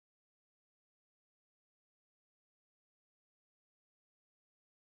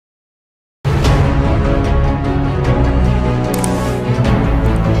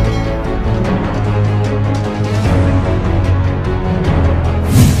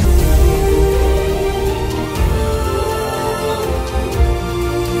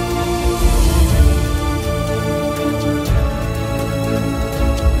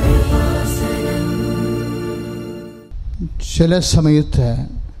ചില സമയത്ത്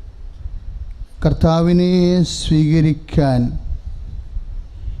കർത്താവിനെ സ്വീകരിക്കാൻ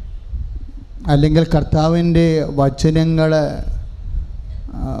അല്ലെങ്കിൽ കർത്താവിൻ്റെ വചനങ്ങൾ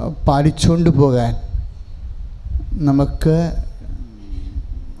പാലിച്ചുകൊണ്ട് പോകാൻ നമുക്ക്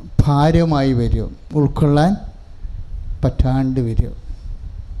ഭാരമായി വരും, ഉൾക്കൊള്ളാൻ പറ്റാണ്ട് വരും.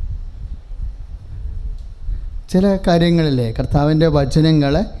 ചില കാര്യങ്ങളിലെ കർത്താവിൻ്റെ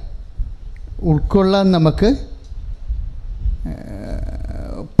വചനങ്ങൾ ഉൾക്കൊള്ളാൻ നമുക്ക്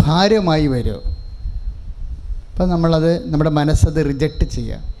ഭാരമായി വരും. അപ്പം നമ്മുടെ മനസ്സത് റിജക്റ്റ്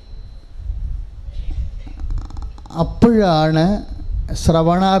ചെയ്യുക. അപ്പോഴാണ്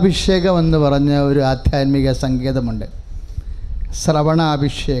ശ്രവണാഭിഷേകം എന്ന് പറഞ്ഞ ഒരു ആധ്യാത്മിക സങ്കേതമുണ്ട്.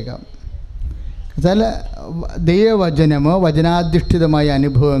 ശ്രവണാഭിഷേകം ചില ദൈവവചനമോ വചനാധിഷ്ഠിതമായ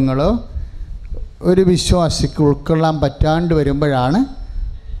അനുഭവങ്ങളോ ഒരു വിശ്വാസിക്ക് ഉൾക്കൊള്ളാൻ പറ്റാണ്ട് വരുമ്പോഴാണ്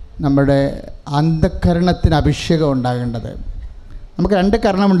നമ്മുടെ അന്ധക്കരണത്തിന് അഭിഷേകം ഉണ്ടാകേണ്ടത്. നമുക്ക് രണ്ട്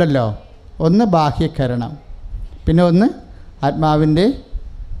കരണമുണ്ടല്ലോ, ഒന്ന് ബാഹ്യകരണം, പിന്നെ ഒന്ന് ആത്മാവിൻ്റെ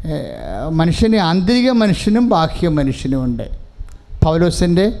മനുഷ്യന് ആന്തരിക മനുഷ്യനും ബാഹ്യ മനുഷ്യനുമുണ്ട്.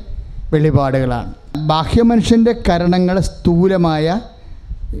 പൗലോസിൻ്റെ വെളിപാടുകളാണ്. ബാഹ്യ മനുഷ്യൻ്റെ കരണങ്ങൾ സ്ഥൂലമായ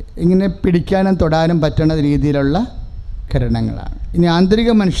ഇങ്ങനെ പിടിക്കാനും തൊടാനും പറ്റുന്ന രീതിയിലുള്ള കരണങ്ങളാണ്. ഇനി ആന്തരിക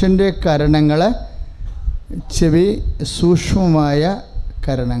മനുഷ്യൻ്റെ കരണങ്ങൾ ചെവി സൂക്ഷ്മമായ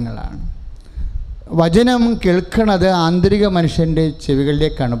കരണങ്ങളാണ്. വചനം കേൾക്കണത് ആന്തരിക മനുഷ്യൻ്റെ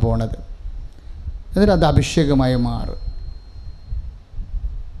ചെവികളിലേക്കാണ് പോണത്. എന്നിട്ട് അത് അഭിഷേകമായി മാറും.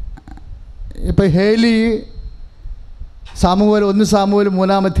 ഇപ്പം ഹേലി സാമുവേൽ 1 സാമുവേൽ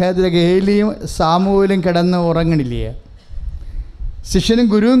 3-ാം അധ്യായത്തിലേക്ക് ഹേലിയും സാമുവേലും കിടന്ന് ഉറങ്ങണില്ലേ? ശിഷ്യനും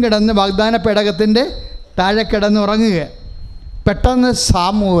ഗുരുവും കിടന്ന് വാഗ്ദാന പേടകത്തിൻ്റെ താഴെ കിടന്ന് ഉറങ്ങുക. പെട്ടെന്ന്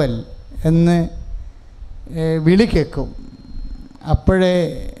സാമുവേൽ എന്ന് വിളി കേൾക്കും. അപ്പോഴേ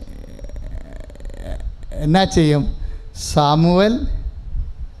എന്നാ ചെയ്യും? സാമുവേൽ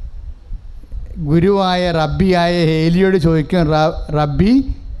ഗുരുവായ റബ്ബിയായ ഹേലിയോട് ചോദിക്കും, റബ്ബി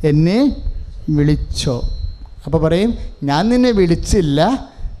എന്നെ വിളിച്ചോ? അപ്പോൾ പറയും, ഞാൻ നിന്നെ വിളിച്ചില്ല,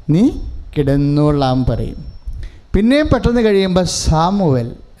 നീ കിടന്നോളാൻ പറയും. പിന്നെയും പെട്ടെന്ന് കഴിയുമ്പോൾ സാമുവേൽ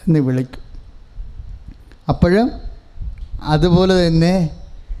എന്ന് വിളിക്കും. അപ്പോഴും അതുപോലെ തന്നെ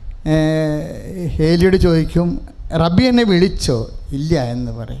ഹേലിയോട് ചോദിക്കും, റബ്ബി എന്നെ വിളിച്ചോ? ഇല്ല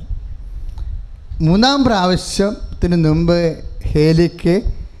എന്ന് പറയും. 3-ാം പ്രാവശ്യത്തിന് മുമ്പ് ഹേലിക്ക്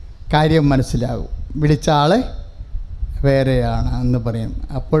കാര്യം മനസ്സിലാകും, വിളിച്ച ആൾ വേറെയാണ് എന്ന് പറയും.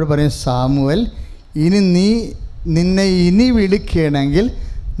 അപ്പോൾ പറയും, സാമുവേൽ നിന്നെ ഇനി വിളിക്കുകയാണെങ്കിൽ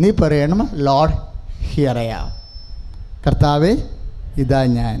നീ പറയണം, ലോർഡ് ഹിയർ ഐ ആം, കർത്താവേ ഇതാ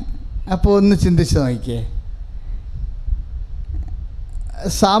ഞാൻ. അപ്പോൾ ഒന്ന് ചിന്തിച്ച് നോക്കിയേ,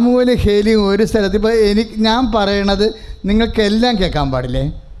 സാമുവേലും ഹേലിയും ഒരു സ്ഥലത്ത്, ഇപ്പോൾ ഞാൻ പറയണത് നിങ്ങൾക്കെല്ലാം കേൾക്കാൻ പാടില്ലേ?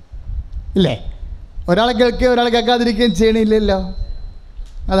 ഇല്ലേ? ഒരാളെ കേൾക്കുകയും ഒരാളെ കേൾക്കാതിരിക്കുകയും ചെയ്യണില്ലല്ലോ.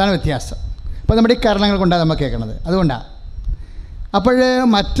 അതാണ് വ്യത്യാസം. അപ്പോൾ നമ്മുടെ ഈ കാരണങ്ങൾ കൊണ്ടാണ് നമ്മൾ കേൾക്കണത്. അതുകൊണ്ടാണ്. അപ്പോൾ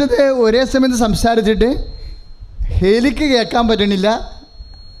മറ്റത് ഒരേ സമയത്ത് സംസാരിച്ചിട്ട് ഹേലിക്ക് കേൾക്കാൻ പറ്റണില്ല,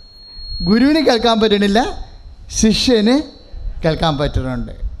 ഗുരുവിന് കേൾക്കാൻ പറ്റണില്ല, ശിഷ്യന് കേൾക്കാൻ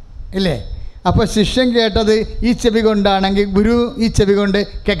പറ്റുന്നുണ്ട്, ഇല്ലേ? അപ്പോൾ ശിഷ്യൻ കേട്ടത് ഈ ചെവി കൊണ്ടാണെങ്കിൽ ഗുരു ഈ ചെവി കൊണ്ട്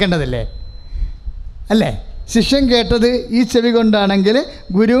കേൾക്കേണ്ടതല്ലേ? അല്ലേ? ശിഷ്യൻ കേട്ടത് ഈ ചെവി കൊണ്ടാണെങ്കിൽ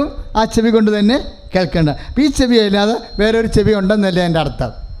ഗുരു ആ ചെവി കൊണ്ട് തന്നെ കേൾക്കേണ്ട. അപ്പോൾ ഈ ചെവി അല്ലാതെ വേറൊരു ചെവി ഉണ്ടെന്നല്ലേ എൻ്റെ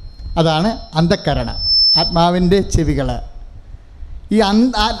അർത്ഥം. അതാണ് അന്ധക്കരണം, ആത്മാവിൻ്റെ ചെവികൾ. ഈ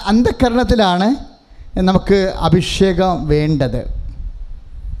അന്ധക്കരണത്തിലാണ് നമുക്ക് അഭിഷേകം വേണ്ടത്.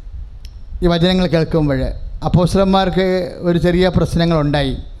 ഈ വചനങ്ങൾ കേൾക്കുമ്പോൾ അപ്പോസ്തലന്മാർക്ക് ഒരു ചെറിയ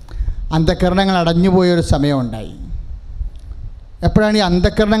പ്രശ്നങ്ങളുണ്ടായി. അന്ധക്കരണങ്ങൾ അടഞ്ഞുപോയൊരു സമയമുണ്ടായി. എപ്പോഴാണ് ഈ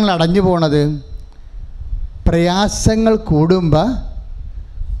അന്ധക്കരണങ്ങൾ അടഞ്ഞു പോണത്? പ്രയാസങ്ങൾ കൂടുമ്പോൾ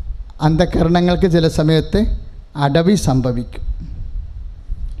അന്ധക്കരണങ്ങൾക്ക് ചില സമയത്ത് അടവി സംഭവിക്കും.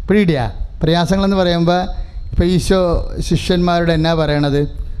 പിടിയാ പ്രയാസങ്ങളെന്ന് പറയുമ്പോൾ ഇപ്പോൾ ഈശോ ശിഷ്യന്മാരോട് എന്നാ പറയണത്?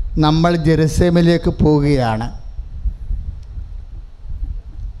 നമ്മൾ ജെറുസലേമിലേക്ക് പോവുകയാണ്,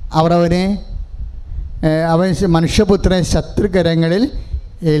 അവൻ മനുഷ്യപുത്രനെ ശത്രുകരങ്ങളിൽ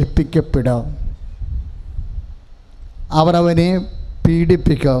ഏൽപ്പിക്കപ്പെടും, അവർ അവനെ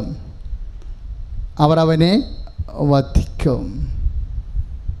പീഡിപ്പിക്കും, അവർ അവനെ വധിക്കും,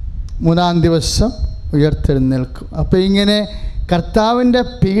 3-ാം ദിവസം ഉയർത്തെഴുന്നേൽക്കും. അപ്പോൾ ഇങ്ങനെ കർത്താവിൻ്റെ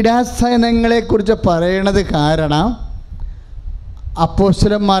പീഡാസഹനങ്ങളെക്കുറിച്ച് പറയണത് കാരണം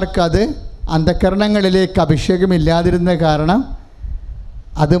അപ്പോസ്തലന്മാർക്കത് അന്ധക്കരണങ്ങളിലേക്ക് അഭിഷേകമില്ലാതിരുന്ന കാരണം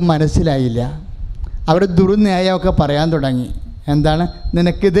അത് മനസ്സിലായില്ല. അവർ ദുർന്യായമൊക്കെ പറയാൻ തുടങ്ങി. എന്താണ്?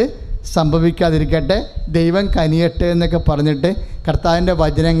 നിനക്കിത് സംഭവിക്കാതിരിക്കട്ടെ, ദൈവം കനിയട്ടെ എന്നൊക്കെ പറഞ്ഞിട്ട് കർത്താവിൻ്റെ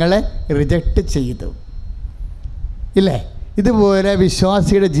വചനങ്ങളെ റിജക്റ്റ് ചെയ്തു, ഇല്ലേ? ഇതുപോലെ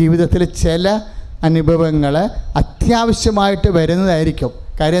വിശ്വാസിയുടെ ജീവിതത്തിൽ ചില അനുഭവങ്ങൾ അത്യാവശ്യമായിട്ട് വരുന്നതായിരിക്കും.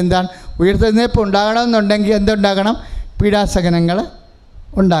 കാര്യം എന്താണ്? ഉയർത്തെഴുന്നേൽപ്പ് ഉണ്ടാകണമെന്നുണ്ടെങ്കിൽ എന്തുണ്ടാകണം? പീഡാസഹനങ്ങൾ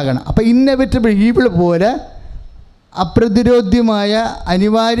ഉണ്ടാകണം. അപ്പോൾ ഇന്നെവിറ്റബിൾ ഈവിൾ പോലെ അപ്രതിരോധ്യമായ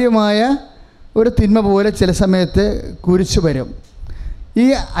അനിവാര്യമായ ഒരു തിന്മ പോലെ ചില സമയത്ത് കുരിശ് വരും. ഈ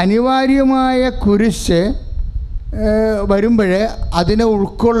അനിവാര്യമായ കുരിശ് വരുമ്പോൾ അതിനെ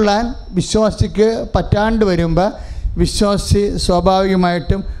ഉൾക്കൊള്ളാൻ വിശ്വാസിക്ക് പറ്റാണ്ട് വരുമ്പോൾ വിശ്വാസി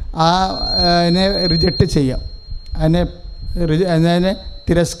സ്വാഭാവികമായിട്ടും അതിനെ റിജക്റ്റ് ചെയ്യും, അതിനെ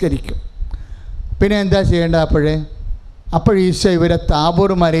തിരസ്കരിക്കും. പിന്നെ എന്താ ചെയ്യേണ്ടത്? അപ്പോൾ ഈശോ ഇവരെ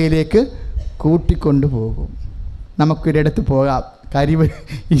താബോർ മലയിലേക്ക് കൂട്ടിക്കൊണ്ടു പോകും. നമുക്കൊരിടത്ത് പോകാം. കാര്യം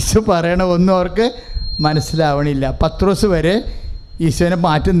ഈശോ പറയണ ഒന്നും അവർക്ക് മനസ്സിലാവണില്ല. പത്രോസ് വരെ ഈശോനെ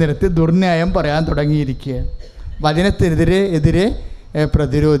മാറ്റി നിർത്തി ദുർന്യായം പറയാൻ തുടങ്ങിയിരിക്കുക. വചനത്തിനെതിരെ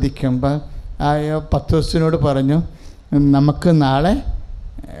പ്രതിരോധിക്കുമ്പോൾ പത്രോസിനോട് പറഞ്ഞു, നമുക്ക് നാളെ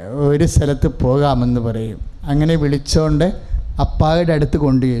ഒരു സ്ഥലത്ത് പോകാമെന്ന് പറയും. അങ്ങനെ വിളിച്ചുകൊണ്ട് അപ്പായുടെ അടുത്ത്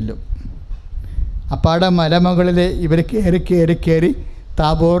കൊണ്ടുചെല്ലും. അപ്പാടെ മലമുകളിൽ ഇവർ കയറി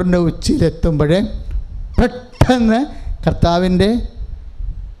താബോറിൻ്റെ ഉച്ചിയിലെത്തുമ്പോഴേ പെട്ടെന്ന് കർത്താവിൻ്റെ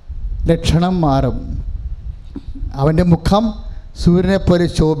ലക്ഷണം മാറും. അവൻ്റെ മുഖം സൂര്യനെപ്പോലെ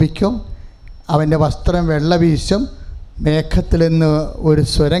ശോഭിക്കും, അവൻ്റെ വസ്ത്രം വെള്ള വീശും, മേഘത്തിൽ നിന്ന് ഒരു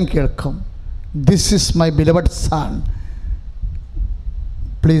സ്വരം കേൾക്കും, this is my beloved sun,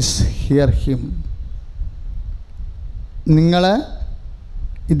 please here him.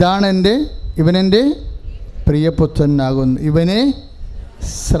 ഇവനെൻ്റെ പ്രിയപുത്രനാകുന്നു, ഇവനെ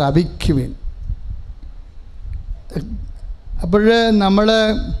ശ്രവിക്കുവിൻ. അപ്പോൾ നമ്മൾ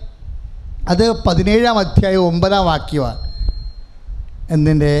അത് 17-ാം അധ്യായം 9-ാം വാക്യമാണ്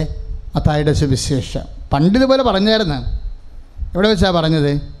എന്തിൻ്റെ? മത്തായിയുടെ സുവിശേഷം. പണ്ടിതുപോലെ പറഞ്ഞായിരുന്നു. എവിടെ വെച്ചാണ്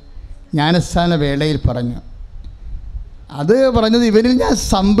പറഞ്ഞത്? ജ്ഞാനസ്നാന വേളയിൽ പറഞ്ഞു. അത് പറഞ്ഞത് ഇവനിൽ ഞാൻ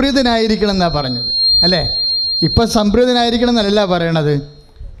സംപ്രീതനായിരിക്കണം എന്നാണ് പറഞ്ഞത്, അല്ലേ? ഇപ്പോൾ സംപ്രീതനായിരിക്കണം എന്നല്ല പറയണത്,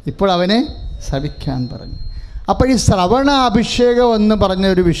 ഇപ്പോൾ അവനെ ശ്രവിക്കാൻ പറഞ്ഞു. അപ്പോൾ ഈ ശ്രവണ അഭിഷേകം എന്ന്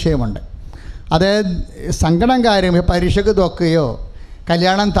പറഞ്ഞൊരു വിഷയമുണ്ട്. അതായത് സങ്കടം കാര്യം പരീക്ഷയ്ക്ക് തോക്കുകയോ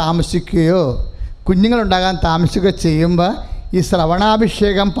കല്യാണം താമസിക്കുകയോ കുഞ്ഞുങ്ങളുണ്ടാകാൻ താമസിക്കുകയോ ചെയ്യുമ്പോൾ ഈ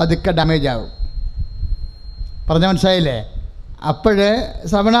ശ്രവണാഭിഷേകം പതുക്കെ ഡാമേജ് ആകും. പറഞ്ഞ മനസ്സിലായില്ലേ? അപ്പോഴേ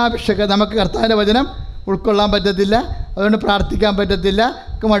ശ്രവണാഭിഷേകം നമുക്ക് കർത്താവിൻ്റെ വചനം ഉൾക്കൊള്ളാൻ പറ്റത്തില്ല, അതുകൊണ്ട് പ്രാർത്ഥിക്കാൻ പറ്റത്തില്ല,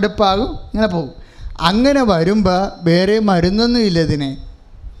 മടുപ്പാകും, ഇങ്ങനെ പോകും. അങ്ങനെ വരുമ്പോൾ വേറെ മരുന്നൊന്നുമില്ല ഇതിന്.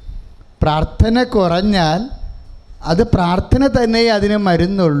 പ്രാർത്ഥന കുറഞ്ഞാൽ അത് പ്രാർത്ഥന തന്നെ അതിന്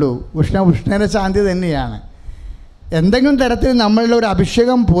മരുന്നുള്ളൂ. ഉഷ്ണന ശാന്തി തന്നെയാണ്. എന്തെങ്കിലും തരത്തിൽ നമ്മളുടെ ഒരു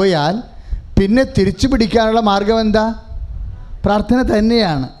അഭിഷേകം പോയാൽ പിന്നെ തിരിച്ചു പിടിക്കാനുള്ള മാർഗം എന്താ? പ്രാർത്ഥന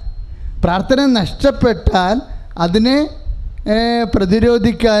തന്നെയാണ്. പ്രാർത്ഥന നഷ്ടപ്പെട്ടാൽ അതിനെ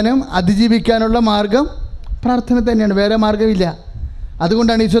പ്രതിരോധിക്കാനും അതിജീവിക്കാനുള്ള മാർഗം പ്രാർത്ഥന തന്നെയാണ്, വേറെ മാർഗമില്ല.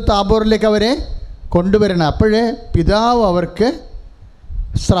 അതുകൊണ്ടാണ് ഈശോ താബോറിലേക്ക് അവരെ കൊണ്ടുവരണം. അപ്പോഴേ പിതാവ് അവർക്ക്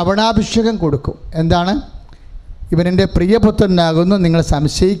ശ്രവണാഭിഷേകം കൊടുക്കും. എന്താണ്? ഇവനെൻ്റെ പ്രിയപുത്രനാകുന്നു, നിങ്ങൾ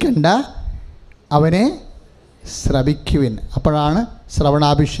സംശയിക്കണ്ട, അവനെ ശ്രവിക്കുവിൻ. അപ്പോഴാണ്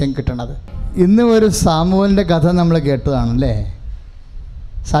ശ്രവണാഭിഷേകം കിട്ടണത്. ഇന്ന് ഒരു സാമുവേലിൻ്റെ കഥ നമ്മൾ കേട്ടതാണല്ലേ?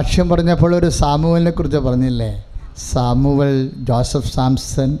 സാക്ഷ്യം പറഞ്ഞപ്പോൾ ഒരു സാമുവേലിനെ കുറിച്ച് പറഞ്ഞില്ലേ? സാമുവൽ ജോസഫ്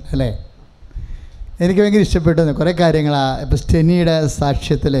സാംസൺ, അല്ലേ? എനിക്ക് ഭയങ്കര ഇഷ്ടപ്പെട്ടു കുറേ കാര്യങ്ങളാണ്. ഇപ്പോൾ സ്റ്റെനിയുടെ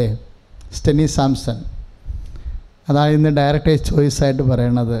സാക്ഷ്യത്തിൽ സ്റ്റെനി സാംസൺ, അതാണ് ഇന്ന് ഡയറക്റ്റ് ചോയ്സായിട്ട്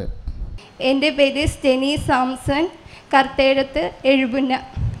പറയണത്. എൻ്റെ പേര് സ്റ്റെനി സാംസൺ, കർത്തേടത്ത് എഴുപുന്ന.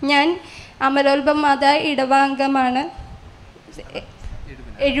 ഞാൻ അമലോത്ഭവ മാത ഇടവാംഗമാണ്.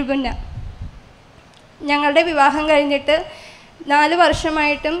 എഴുപുന്ന. ഞങ്ങളുടെ വിവാഹം കഴിഞ്ഞിട്ട് 4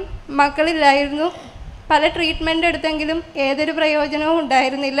 വർഷമായിട്ടും മക്കളില്ലായിരുന്നു. പല ട്രീറ്റ്മെൻ്റ് എടുത്തെങ്കിലും ഏതൊരു പ്രയോജനവും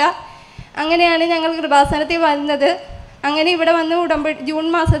ഉണ്ടായിരുന്നില്ല. അങ്ങനെയാണ് ഞങ്ങൾ കൃപാസനത്തിൽ വന്നത്. അങ്ങനെ ഇവിടെ വന്ന് ജൂൺ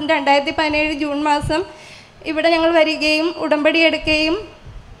മാസം 2017 ജൂൺ മാസം ഇവിടെ ഞങ്ങൾ വരികയും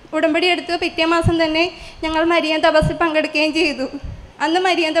ഉടമ്പടി എടുത്ത് പിറ്റേ മാസം തന്നെ ഞങ്ങൾ മരിയൻ തപസ്സിൽ പങ്കെടുക്കുകയും ചെയ്തു. അന്ന്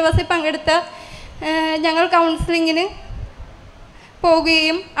മരിയൻ തപസ്സിൽ പങ്കെടുത്ത ഞങ്ങൾ കൗൺസിലിങ്ങിന്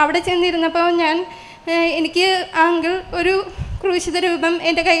പോകുകയും അവിടെ ചെന്നിരുന്നപ്പോൾ എനിക്ക് അങ്കിൾ ഒരു ക്രൂശിത രൂപം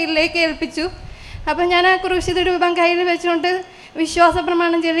എൻ്റെ കയ്യിലേക്ക് ഏൽപ്പിച്ചു. അപ്പോൾ ഞാൻ ആ ക്രൂശിത രൂപം കയ്യിൽ വെച്ചുകൊണ്ട് വിശ്വാസ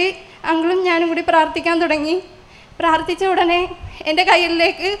പ്രമാണം ചൊല്ലി അങ്കിളും ഞാനും കൂടി പ്രാർത്ഥിക്കാൻ തുടങ്ങി. പ്രാർത്ഥിച്ച ഉടനെ എൻ്റെ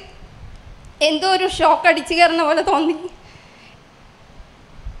കയ്യിലേക്ക് എന്തോ ഒരു ഷോക്ക് അടിച്ചു കയറുന്ന പോലെ തോന്നി.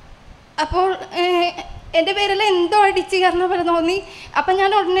 അപ്പോൾ എൻ്റെ പേരിൽ എന്തോ അടിച്ചു കയറുന്ന പോലെ തോന്നി. അപ്പം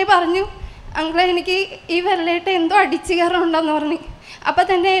ഞാൻ ഉടനെ പറഞ്ഞു, അങ്കിളെ എനിക്ക് ഈ വിരലായിട്ട് എന്തോ അടിച്ചു കയറുന്നുണ്ടെന്ന് പറഞ്ഞു. അപ്പം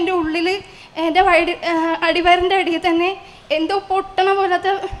തന്നെ എൻ്റെ ഉള്ളിൽ എൻ്റെ അടിവയറിൻ്റെ അടിയിൽ തന്നെ എന്തോ പൊട്ടണ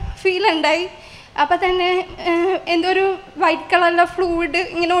പോലത്തെ ഫീൽ ഉണ്ടായി. അപ്പം തന്നെ എന്തോ ഒരു വൈറ്റ് കളറിലെ ഫ്ലൂയിഡ്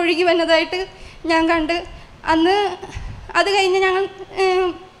ഇങ്ങനെ ഒഴുകി വന്നതായിട്ട് ഞാൻ കണ്ട്. അന്ന് അത് കഴിഞ്ഞ് ഞങ്ങൾ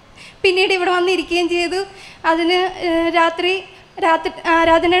പിന്നീട് ഇവിടെ വന്നിരിക്കുകയും ചെയ്തു. അതിന് രാത്രി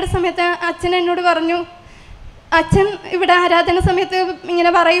ആരാധനയുടെ സമയത്ത് അച്ഛൻ എന്നോട് പറഞ്ഞു, അച്ഛൻ ഇവിടെ ആരാധന സമയത്ത്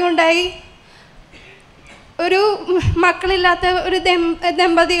ഇങ്ങനെ പറയുകയുണ്ടായി, ഒരു മക്കളില്ലാത്ത ഒരു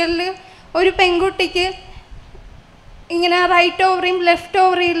ദമ്പതികളിൽ ഒരു പെൺകുട്ടിക്ക് ഇങ്ങനെ റൈറ്റ്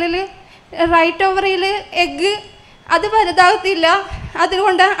ഓവറിയിൽ എഗ്ഗ് അത് വലുതാകത്തില്ല,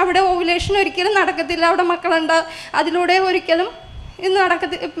 അതുകൊണ്ട് അവിടെ ഓവുലേഷൻ ഒരിക്കലും നടക്കത്തില്ല, അവിടെ മക്കളുണ്ടാകും, അതിലൂടെ ഒരിക്കലും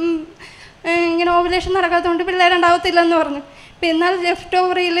ഇങ്ങനെ ഓവുലേഷൻ നടക്കാത്തതുകൊണ്ട് പിള്ളേരുണ്ടാകത്തില്ലെന്ന് പറഞ്ഞു. എന്നാൽ ലെഫ്റ്റ്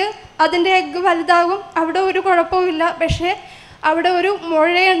ഓവറിൽ അതിൻ്റെ എഗ്ഗ് വലുതാകും, അവിടെ ഒരു കുഴപ്പമില്ല, പക്ഷേ അവിടെ ഒരു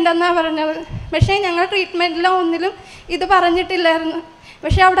മുഴയുണ്ടെന്നാണ് പറഞ്ഞത്. പക്ഷേ ഞങ്ങൾ ട്രീറ്റ്മെൻറ്റിലോ ഒന്നിലും ഇത് പറഞ്ഞിട്ടില്ലായിരുന്നു.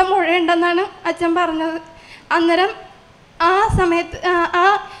 പക്ഷേ അവിടെ മുഴയുണ്ടെന്നാണ് അച്ഛൻ പറഞ്ഞത്. അന്നേരം ആ സമയത്ത്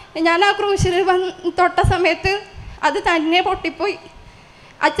ഞാൻ ആ ക്രൂശിൽ തൊട്ട സമയത്ത് അത് തന്നെ പൊട്ടിപ്പോയി.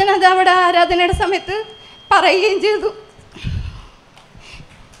 അച്ഛൻ അത് അവിടെ ആരാധനയുടെ സമയത്ത് പറയുകയും ചെയ്തു.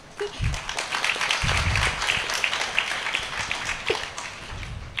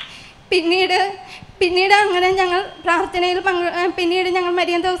 പിന്നീട് അങ്ങനെ ഞങ്ങൾ പ്രാർത്ഥനയിൽ പിന്നീട് ഞങ്ങൾ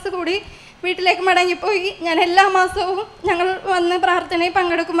മരിയൻ ദിവസം കൂടി വീട്ടിലേക്ക് മടങ്ങിപ്പോയി. ഞാൻ എല്ലാ മാസവും ഞങ്ങൾ വന്ന് പ്രാർത്ഥനയിൽ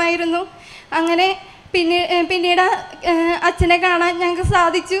പങ്കെടുക്കുമായിരുന്നു. അങ്ങനെ പിന്നീട് അച്ഛനെ കാണാൻ ഞങ്ങൾക്ക്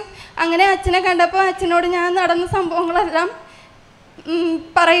സാധിച്ചു. അങ്ങനെ അച്ഛനെ കണ്ടപ്പോൾ അച്ഛനോട് ഞാൻ നടന്ന സംഭവങ്ങളെല്ലാം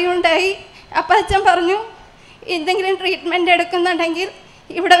പറയുകയുണ്ടായി. അപ്പോൾ അച്ഛൻ പറഞ്ഞു, എന്തെങ്കിലും ട്രീറ്റ്മെൻറ്റ് എടുക്കുന്നുണ്ടെങ്കിൽ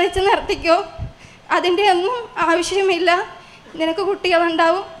ഇവിടെ വെച്ച് നിർത്തിക്കോ, അതിൻ്റെ ഒന്നും ആവശ്യമില്ല, നിനക്ക്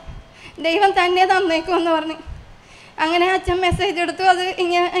കുട്ടികളുണ്ടാവും, ദൈവം തന്നെ തന്നേക്കുമെന്ന് പറഞ്ഞു. അങ്ങനെ അച്ഛൻ മെസ്സേജ് എടുത്തു, അത്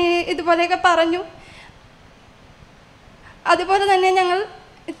ഇതുപോലെയൊക്കെ പറഞ്ഞു. അതുപോലെ തന്നെ ഞങ്ങൾ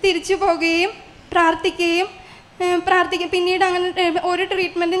തിരിച്ചു പോവുകയും പ്രാർത്ഥിക്കുകയും പിന്നീട് അങ്ങനെ ഒരു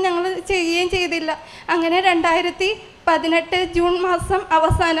ട്രീറ്റ്മെൻറ്റും ഞങ്ങൾ ചെയ്യുകയും ചെയ്തില്ല. അങ്ങനെ 2018 ജൂൺ മാസം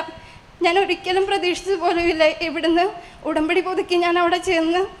അവസാനം ഞാൻ ഒരിക്കലും പ്രതീക്ഷിച്ചു പോലുമില്ല, ഇവിടുന്ന് ഉടമ്പടി പുതുക്കി ഞാൻ അവിടെ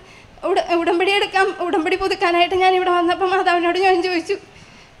ചെന്ന് ഉടമ്പടി പുതുക്കാനായിട്ട് ഞാൻ ഇവിടെ വന്നപ്പോൾ മാതാവിനോട് ഞാൻ ചോദിച്ചു,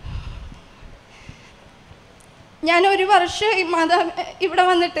 ഞാൻ 1 വർഷം മാതാവ് ഇവിടെ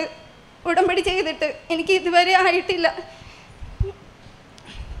വന്നിട്ട് ഉടമ്പടി ചെയ്തിട്ട് എനിക്ക് ഇതുവരെ ആയിട്ടില്ല,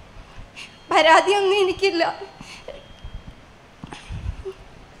 പരാതിയൊന്നും എനിക്കില്ല,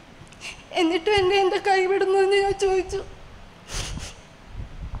 എന്നിട്ടും എൻ്റെ കൈവിടുന്നു എന്ന് ഞാൻ ചോദിച്ചു.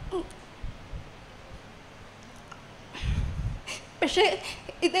 പക്ഷേ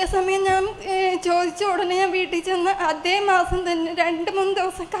ഇതേ സമയം ഞാൻ ചോദിച്ച ഉടനെ ഞാൻ വീട്ടിൽ ചെന്ന് അതേ മാസം തന്നെ 2-3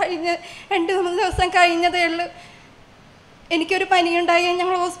 ദിവസം കഴിഞ്ഞതേ ഉള്ളൂ എനിക്കൊരു പനിയുണ്ടായി.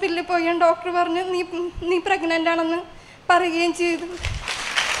 ഞങ്ങൾ ഹോസ്പിറ്റലിൽ പോയി, ഡോക്ടർ പറഞ്ഞു നീ പ്രഗ്നൻ്റ് ആണെന്ന് പറയുകയും ചെയ്തു.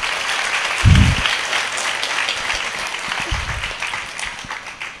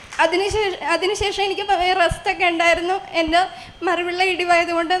 അതിനുശേഷം എനിക്ക് റെസ്റ്റൊക്കെ ഉണ്ടായിരുന്നു. എൻ്റെ മറുപിള്ള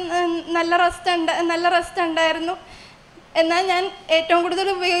ഇടിവായതുകൊണ്ട് നല്ല റെസ്റ്റ് ഉണ്ടായിരുന്നു. എന്നാൽ ഞാൻ ഏറ്റവും കൂടുതൽ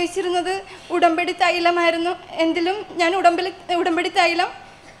ഉപയോഗിച്ചിരുന്നത് ഉടമ്പടി തൈലമായിരുന്നു. എന്തിലും ഞാൻ ഉടമ്പടി തൈലം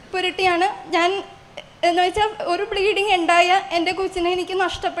പുരട്ടിയാണ് ഞാൻ എന്ന് വെച്ചാൽ ഒരു ബ്ലീഡിങ് ഉണ്ടായ എൻ്റെ കൊച്ചിനെ എനിക്ക്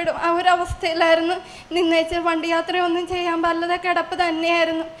നഷ്ടപ്പെടും, ആ ഒരു അവസ്ഥയിലായിരുന്നു നിന്നേച്ച്. വണ്ടി യാത്രയൊന്നും ചെയ്യാൻ പാടില്ലാതെ കിടപ്പ്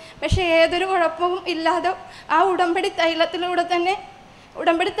തന്നെയായിരുന്നു. പക്ഷേ ഏതൊരു കുഴപ്പവും ഇല്ലാതെ ആ ഉടമ്പടി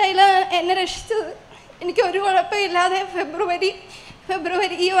തൈലം എന്നെ രക്ഷിച്ചത്. എനിക്കൊരു കുഴപ്പമില്ലാതെ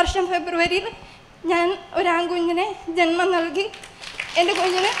ഈ വർഷം ഫെബ്രുവരിയിൽ ഞാൻ ഒരു ആൺകുഞ്ഞിനെ ജന്മം നൽകി. എൻ്റെ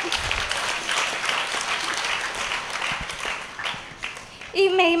കുഞ്ഞിന്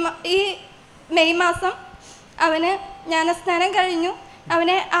ഈ മെയ് മാസം അവന് ജ്ഞാനസ്നാനം കഴിഞ്ഞു.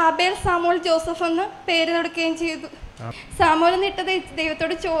 അവനെ ആബേൽ സാമുവൽ ജോസഫ് എന്ന് പേര് കൊടുക്കുകയും ചെയ്തു. സാമുവൽ എന്നിട്ടത്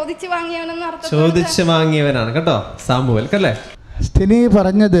ദൈവത്തോട് ചോദിച്ചു വാങ്ങിയവനാണ് കേട്ടോ സാമുവൽ അല്ലേ. സ്തിനി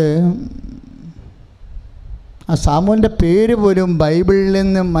പറഞ്ഞത് ആ സാമുവലിൻ്റെ പേര് പോലും ബൈബിളിൽ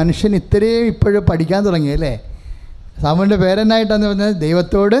നിന്ന് മനുഷ്യൻ ഇത്രയും ഇപ്പോഴും പഠിക്കാൻ തുടങ്ങിയല്ലേ. സാമുവലിൻ്റെ പേരെന്നായിട്ടാന്ന് പറഞ്ഞത്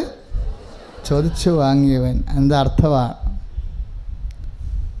ദൈവത്തോട് ചോദിച്ചു വാങ്ങിയവൻ. എന്താ അർത്ഥമാണ്?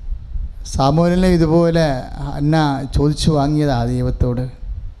 സാമുവലിനെ ഇതുപോലെ അന്ന ചോദിച്ചു വാങ്ങിയതാ ദൈവത്തോട്.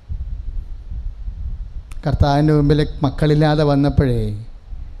 കർത്താവിൻ്റെ മുമ്പിൽ മക്കളില്ലാതെ വന്നപ്പോഴേ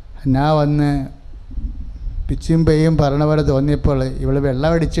അന്ന വന്ന് പിച്ചും പെയ്യും പറഞ്ഞ പോലെ തോന്നിയപ്പോൾ ഇവൾ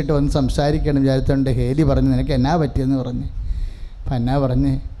വെള്ളമടിച്ചിട്ട് ഒന്ന് സംസാരിക്കണം വിചാരിച്ചുകൊണ്ട് ഹേലി പറഞ്ഞു, നിനക്ക് എന്നാ പറ്റിയെന്ന് പറഞ്ഞ്. അപ്പം എന്നാ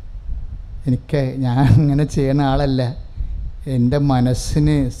പറഞ്ഞ്, ഞാൻ ഇങ്ങനെ ചെയ്യണ ആളല്ല, എൻ്റെ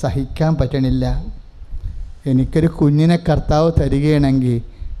മനസ്സിന് സഹിക്കാൻ പറ്റണില്ല, എനിക്കൊരു കുഞ്ഞിനെ കർത്താവ് തരികയാണെങ്കിൽ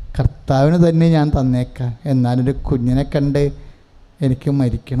കർത്താവിന് തന്നെ ഞാൻ തന്നേക്കാം, എന്നാലൊരു കുഞ്ഞിനെ കണ്ട് എനിക്ക്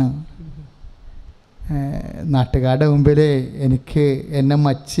മരിക്കണം. നാട്ടുകാരുടെ മുമ്പിൽ എനിക്ക് എന്നെ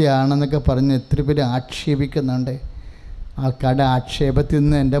മച്ചിയാണെന്നൊക്കെ പറഞ്ഞ് എത്ര പേര് ആക്ഷേപിക്കുന്നുണ്ട്. ആൾക്കാരുടെ ആക്ഷേപത്തിൽ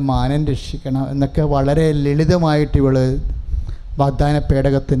നിന്ന് എൻ്റെ മാനം രക്ഷിക്കണം എന്നൊക്കെ വളരെ ലളിതമായിട്ട് ഇവൾ വാഗ്ദാന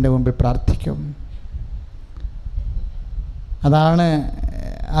പേടകത്തിൻ്റെ മുമ്പിൽ പ്രാർത്ഥിക്കും. അതാണ്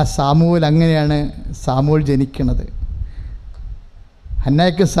ആ സാമുവേൽ അങ്ങനെയാണ് സാമുവേൽ ജനിക്കുന്നത്.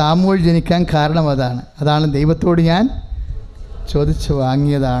 ഹന്നയ്ക്ക് സാമുവേൽ ജനിക്കാൻ കാരണം അതാണ് ദൈവത്തോട് ഞാൻ ചോദിച്ചു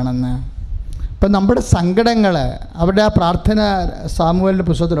വാങ്ങിയതാണെന്ന്. അപ്പം നമ്മുടെ സങ്കടങ്ങൾ അവരുടെ ആ പ്രാർത്ഥന സാമുവേലിൻ്റെ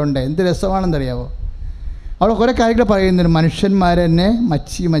പുസ്തകത്തിലുണ്ട്. എന്ത് രസമാണെന്നറിയാവോ? അവിടെ കുറേ കാര്യങ്ങൾ പറയുന്നുണ്ട്. മനുഷ്യന്മാരെന്നെ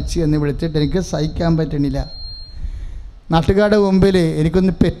മച്ചി മച്ചി എന്ന് വിളിച്ചിട്ട് എനിക്ക് സഹിക്കാൻ പറ്റണില്ല, നാട്ടുകാരുടെ മുമ്പിൽ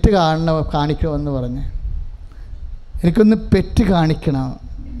എനിക്കൊന്ന് പെറ്റ് കാണിക്കണമെന്ന് പറഞ്ഞ്, എനിക്കൊന്ന് പെറ്റ് കാണിക്കണം.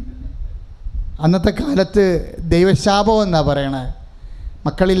 അന്നത്തെ കാലത്ത് ദൈവശാപം എന്നാണ് പറയണത്.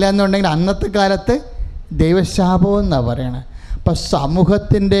 മക്കളില്ല എന്നുണ്ടെങ്കിൽ അന്നത്തെ കാലത്ത് ദൈവശാപം എന്നാണ് പറയണത്. അപ്പം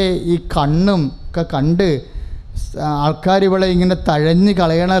സമൂഹത്തിൻ്റെ ഈ കണ്ണും ഒക്കെ കണ്ട് ആൾക്കാർ ഇവിടെ ഇങ്ങനെ തഴഞ്ഞ്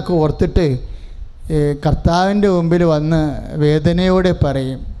കളയണമൊക്കെ ഓർത്തിട്ട് കർത്താവിൻ്റെ മുമ്പിൽ വന്ന് വേദനയോടെ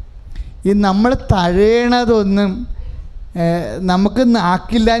പറയും, ഈ നമ്മൾ തഴയണതൊന്നും നമുക്ക്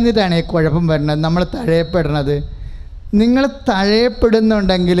നാക്കില്ലാഞ്ഞിട്ടാണ് ഈ കുഴപ്പം വരുന്നത്, നമ്മൾ തഴയപ്പെടണത്. നിങ്ങൾ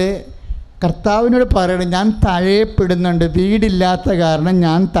തഴയപ്പെടുന്നുണ്ടെങ്കിൽ കർത്താവിനോട് പറയണം, ഞാൻ തഴയപ്പെടുന്നുണ്ട്, വീടില്ലാത്ത കാരണം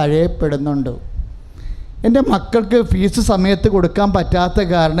ഞാൻ തഴയപ്പെടുന്നുണ്ട്, എൻ്റെ മക്കൾക്ക് ഫീസ് സമയത്ത് കൊടുക്കാൻ പറ്റാത്ത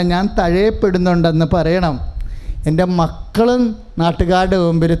കാരണം ഞാൻ തഴയപ്പെടുന്നുണ്ടെന്ന് പറയണം. എൻ്റെ മക്കളും നാട്ടുകാരുടെ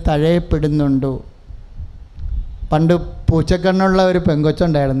മുമ്പിൽ തഴയപ്പെടുന്നുണ്ടോ? പണ്ട് പൂച്ചക്കണ്ണുള്ള ഒരു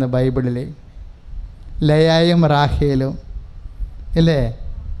പെങ്കൊച്ചുണ്ടായിരുന്നു ബൈബിളിൽ, ലയായും റാഹേലും ഇല്ലേ?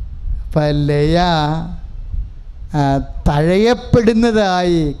 അപ്പം ലയ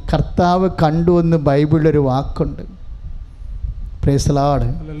തഴയപ്പെടുന്നതായി കർത്താവ് കണ്ടു എന്ന് ബൈബിളിലൊരു വാക്കുണ്ട്. Price the Lord,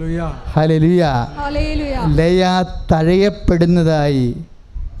 hallelujah. ലയ തഴയപ്പെടുന്നതായി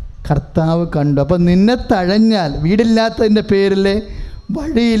കർത്താവ് കണ്ടു. അപ്പം നിന്നെ തഴഞ്ഞാൽ, വീടില്ലാത്തതിൻ്റെ പേരിൽ,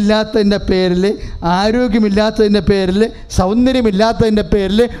 വഴിയില്ലാത്തതിൻ്റെ പേരിൽ, ആരോഗ്യമില്ലാത്തതിൻ്റെ പേരിൽ, സൗന്ദര്യമില്ലാത്തതിൻ്റെ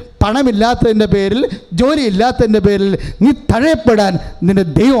പേരിൽ, പണമില്ലാത്തതിൻ്റെ പേരിൽ, ജോലി ഇല്ലാത്തതിൻ്റെ പേരിൽ നീ തഴയപ്പെടാൻ നിന്റെ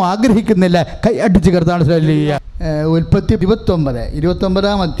ദൈവം ആഗ്രഹിക്കുന്നില്ല. കൈ അടിച്ച് കർത്താവ് ഹല്ലേലൂയ. ഉൽപ്പത്തി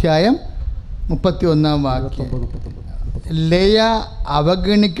 29-ാം അധ്യായം 31-ാം വാക്യം. ലയ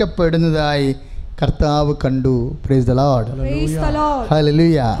അവഗണിക്കപ്പെടുന്നതായി കർത്താവ് കണ്ടു. Price the Lord,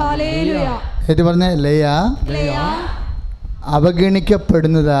 hallelujah. ഏറ്റു പറഞ്ഞ ലയ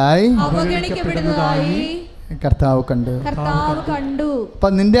അവഗണിക്കപ്പെടുന്നതായി കർത്താവ് കണ്ടു.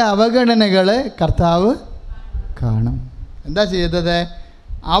 അപ്പം നിന്റെ അവഗണനകള് കർത്താവ് കാണും. എന്താ ചെയ്തത്?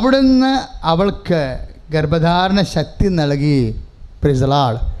 അവിടുന്ന് അവൾക്ക് ഗർഭധാരണ ശക്തി നൽകി. Praise the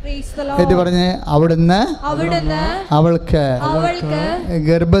Lord. എന്നിട്ട് പറഞ്ഞ് അവിടുന്ന് അവൾക്ക്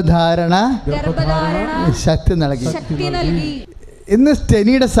ഗർഭധാരണ ശക്തി നൽകി. ഇന്ന്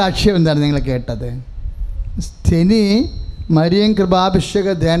സ്റ്റെനിയുടെ സാക്ഷ്യം എന്താണ് നിങ്ങൾ കേട്ടത്? സ്റ്റെനി മരിയം കൃപാഭിഷേക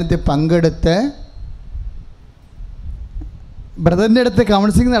ധ്യാനത്തിൽ പങ്കെടുത്ത് ബ്രദറിൻ്റെ അടുത്ത്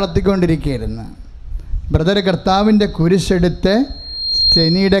കൗൺസിലിംഗ് നടത്തിക്കൊണ്ടിരിക്കുകയായിരുന്നു. ബ്രദർ കർത്താവിൻ്റെ കുരിശെടുത്ത്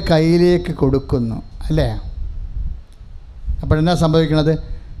സ്റ്റെനിയുടെ കയ്യിലേക്ക് കൊടുക്കുന്നു, അല്ലേ? അപ്പോഴെന്താ സംഭവിക്കുന്നത്?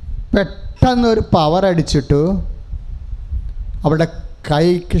 പെട്ടെന്നൊരു പവർ അടിച്ചിട്ടു അവളുടെ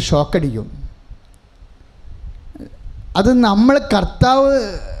കൈക്ക് ഷോക്കടിക്കും. അത് നമ്മൾ കർത്താവ്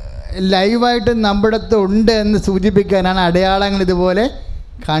ലൈവായിട്ട് നമ്മുടെ അടുത്ത് ഉണ്ട് എന്ന് സൂചിപ്പിക്കാനാണ് അടയാളങ്ങൾ ഇതുപോലെ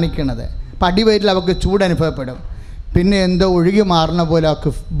കാണിക്കുന്നത്. അപ്പം അടിവയറ്റിൽ അവൾക്ക് ചൂട് അനുഭവപ്പെടും. പിന്നെ എന്തോ ഒഴുകി മാറുന്ന പോലെ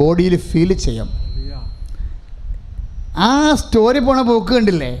അവൾക്ക് ബോഡിയിൽ ഫീൽ ചെയ്യും. ആ സ്റ്റോറി പോണ പോക്ക്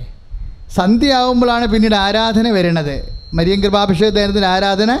കണ്ടില്ലേ? സന്ധ്യയാകുമ്പോഴാണ് പിന്നീട് ആരാധന വരുന്നത്. മരിയം കൃപാഭിഷേക ധ്യാനത്തിൻ്റെ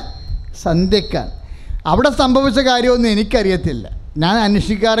ആരാധന സന്ധ്യക്കാണ്. അവിടെ സംഭവിച്ച കാര്യമൊന്നും എനിക്കറിയത്തില്ല, ഞാൻ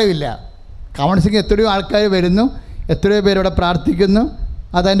അന്വേഷിക്കാറുമില്ല. കൗൺസിലിംഗ് എത്രയോ ആൾക്കാർ വരുന്നു, എത്രയോ പേരവിടെ പ്രാർത്ഥിക്കുന്നു,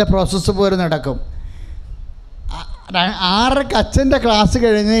 അതതിൻ്റെ പ്രോസസ്സ് പോലെ നടക്കും. 6:30 അച്ഛൻ്റെ ക്ലാസ്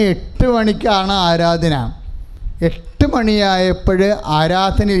കഴിഞ്ഞ് 8 മണിക്കാണ് ആരാധന. 8 മണിയായപ്പോൾ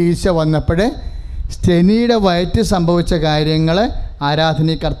ആരാധനയിൽ ഈശോ വന്നപ്പോൾ സ്റ്റെനിയുടെ വയറ്റിൽ സംഭവിച്ച കാര്യങ്ങൾ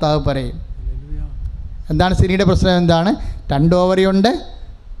ആരാധനയിൽ കർത്താവ് പറയും. എന്താണ് സ്റ്റെനിയുടെ പ്രശ്നം? എന്താണ്? 2 ഓവറിയുണ്ട്,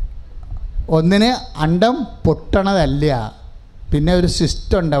 ഒന്നിന് അണ്ടം പൊട്ടണതല്ല, പിന്നെ ഒരു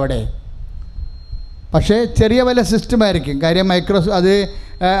സിസ്റ്റം ഉണ്ട് അവിടെ. പക്ഷേ ചെറിയ വല്ല സിസ്റ്റമായിരിക്കും. കാര്യം അത്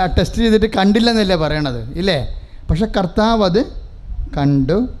ടെസ്റ്റ് ചെയ്തിട്ട് കണ്ടില്ലെന്നല്ലേ പറയണത്, ഇല്ലേ? പക്ഷെ കർത്താവ് അത്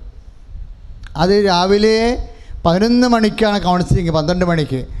കണ്ടു. അത് രാവിലെ 11 മണിക്കാണ് കൗൺസിലിംഗ്, 12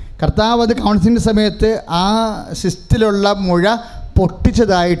 മണിക്ക്. കർത്താവ് അത് കൗൺസിലിംഗ് സമയത്ത് ആ സിസ്റ്റിലുള്ള മുഴ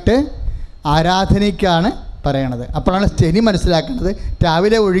പൊട്ടിച്ചതായിട്ട് ആരാധനയ്ക്കാണ് പറയണത്. അപ്പോഴാണ് സ്റ്റെനി മനസ്സിലാക്കുന്നത്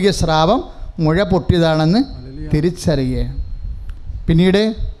രാവിലെ ഒഴുകിയ സ്രാവം മുഴ പൊട്ടിയതാണെന്ന് തിരിച്ചറിയുക. പിന്നീട്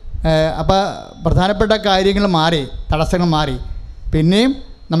അപ്പോൾ പ്രധാനപ്പെട്ട കാര്യങ്ങൾ മാറി, തടസ്സങ്ങൾ മാറി. പിന്നെയും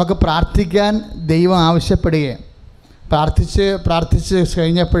നമുക്ക് പ്രാർത്ഥിക്കാൻ ദൈവം ആവശ്യപ്പെടുകയും പ്രാർത്ഥിച്ച്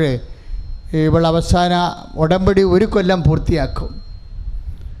കഴിഞ്ഞപ്പോൾ ഇവൾ അവസാന ഉടമ്പടി 1 കൊല്ലം പൂർത്തിയാക്കും.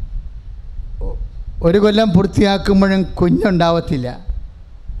 1 കൊല്ലം പൂർത്തിയാക്കുമ്പോഴും കുഞ്ഞുണ്ടാവത്തില്ല.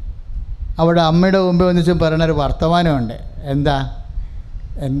 അവിടെ അമ്മയുടെ മുമ്പ് വന്നിച്ചും പറയുന്നൊരു വർത്തമാനമുണ്ട്. എന്താ?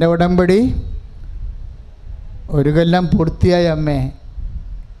 എൻ്റെ ഉടമ്പടി 1 കൊല്ലം പൂർത്തിയായ അമ്മേ,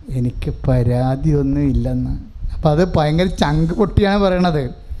 എനിക്ക് പരാതിയൊന്നും ഇല്ലെന്ന്. അപ്പം അത് ഭയങ്കര ചങ്ക് പൊട്ടിയാണ് പറയണത്.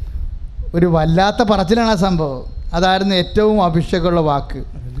 ഒരു വല്ലാത്ത പറച്ചിലാണ് ആ സംഭവം. അതായിരുന്നു ഏറ്റവും അഭിഷേകമുള്ള വാക്ക്.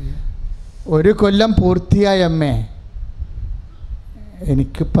 1 കൊല്ലം പൂർത്തിയായ അമ്മേ,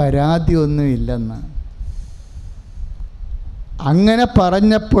 എനിക്ക് പരാതിയൊന്നും ഇല്ലെന്ന്. അങ്ങനെ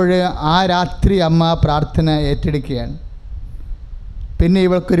പറഞ്ഞപ്പോൾ ആ രാത്രി അമ്മ പ്രാർത്ഥന ഏറ്റെടുക്കുകയാണ്. പിന്നെ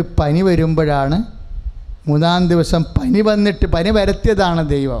ഇവൾക്കൊരു പനി വരുമ്പോഴാണ്, 3-ാം ദിവസം പനി വന്നിട്ട്, പനി വരുത്തിയതാണ്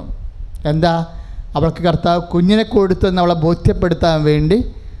ദൈവം. എന്താ, അവൾക്ക് കർത്താവ് കുഞ്ഞിനെ കൊടുത്തെന്ന് അവളെ ബോധ്യപ്പെടുത്താൻ വേണ്ടി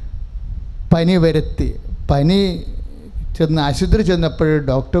പനി വരുത്തി. പനി ചെന്ന് ആശുപത്രി ചെന്നപ്പോൾ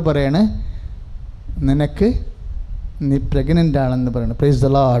ഡോക്ടർ പറയാണ്, നീ പ്രഗ്നൻ്റ് ആണെന്ന് പറയണം. Praise the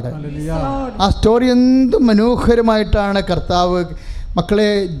Lord. ആ സ്റ്റോറി എന്ത് മനോഹരമായിട്ടാണ് കർത്താവ്. മക്കളെ,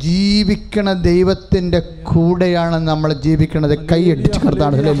 ജീവിക്കണ ദൈവത്തിൻ്റെ കൂടെയാണ് നമ്മൾ ജീവിക്കണത്. കൈയടിച്ച്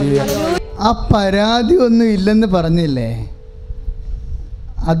കർത്താവ്. ആ പരാതി ഒന്നും ഇല്ലെന്ന് പറഞ്ഞില്ലേ,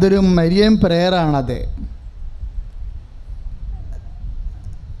 അതൊരു മരിയം പ്രേയറാണത്.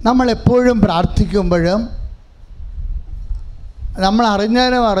 നമ്മളെപ്പോഴും പ്രാർത്ഥിക്കുമ്പോഴും നമ്മൾ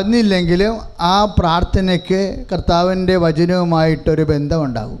അറിഞ്ഞാലും അറിഞ്ഞില്ലെങ്കിലും ആ പ്രാർത്ഥനയ്ക്ക് കർത്താവിൻ്റെ വചനവുമായിട്ടൊരു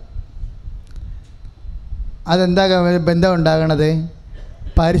ബന്ധമുണ്ടാകും. അതെന്താ ബന്ധം ഉണ്ടാകണത്?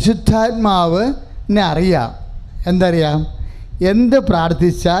 പരിശുദ്ധാത്മാവിനെ അറിയാം. എന്തറിയാം? എന്ത്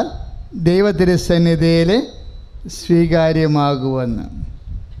പ്രാർത്ഥിച്ചാൽ ദൈവത്തിരുസന്നിധിയിൽ സ്വീകാര്യമാകുമെന്ന്.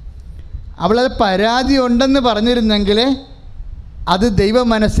 അവളത് പരാതി ഉണ്ടെന്ന് പറഞ്ഞിരുന്നെങ്കിൽ അത് ദൈവ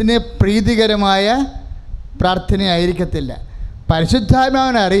മനസ്സിന് പ്രീതികരമായ പ്രാർത്ഥനയായിരിക്കത്തില്ല.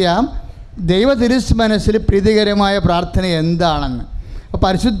 പരിശുദ്ധാത്മാവിനറിയാം ദൈവ മനസ്സിൽ പ്രീതികരമായ പ്രാർത്ഥന എന്താണെന്ന്. അപ്പോൾ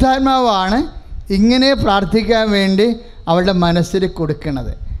പരിശുദ്ധാത്മാവാണ് ഇങ്ങനെ പ്രാർത്ഥിക്കാൻ വേണ്ടി അവളുടെ മനസ്സിൽ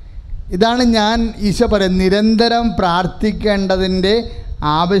കൊടുക്കുന്നത്. ഇതാണ് ഈശോ പറയുന്നത്, നിരന്തരം പ്രാർത്ഥിക്കേണ്ടതിൻ്റെ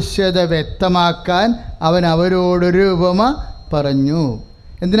ആവശ്യകത വ്യക്തമാക്കാൻ അവൻ അവരോടൊരു ഉപമ പറഞ്ഞു.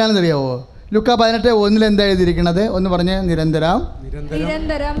 എന്തിനാണെന്നറിയാവോ? ലൂക്കാ 18:1 എന്താ എഴുതിയിരിക്കുന്നത്? ഒന്ന് പറഞ്ഞ്, നിരന്തരം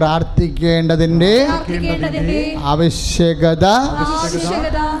പ്രാർത്ഥിക്കേണ്ടതിൻ്റെ ആവശ്യകത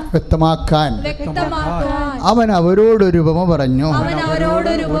വ്യക്തമാക്കാൻ അവൻ അവരോടൊരു ഉപമ പറഞ്ഞു.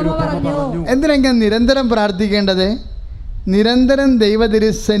 എന്തിനെങ്കിലും നിരന്തരം പ്രാർത്ഥിക്കേണ്ടത്? നിരന്തരം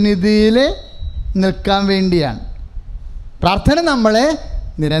ദൈവതിരുസന്നിധിയിൽ നിൽക്കാൻ വേണ്ടിയാണ്. പ്രാർത്ഥന നമ്മളെ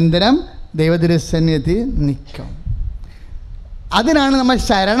നിരന്തരം ദൈവതിരുസന്നിധി നിൽക്കും. അതിനാണ് നമ്മൾ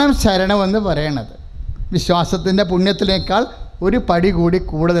ശരണമെന്ന് പറയണത്. വിശ്വാസത്തിൻ്റെ പുണ്യത്തിനേക്കാൾ ഒരു പടി കൂടി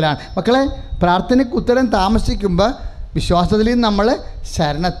കൂടുതലാണ്. മക്കളെ, പ്രാർത്ഥനയ്ക്ക് ഉത്തരം താമസിക്കുമ്പോൾ വിശ്വാസത്തിൽ നമ്മൾ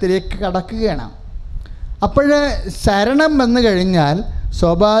ശരണത്തിലേക്ക് കടക്കുകയാണ്. അപ്പോൾ ശരണം വന്നു കഴിഞ്ഞാൽ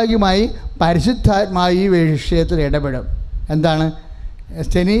സ്വാഭാവികമായി പരിശുദ്ധാത്മാവ് ഈ വിഷയത്തിൽ ഇടപെടും. എന്താണ്?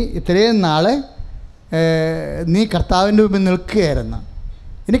 ശനി, ഇത്രയും നാൾ നീ കർത്താവിൻ്റെ മുമ്പിൽ നിൽക്കുകയായിരുന്നു.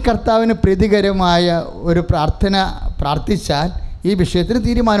 ഇനി കർത്താവിന് പ്രീതികരമായ ഒരു പ്രാർത്ഥന പ്രാർത്ഥിച്ചാൽ ഈ വിഷയത്തിന്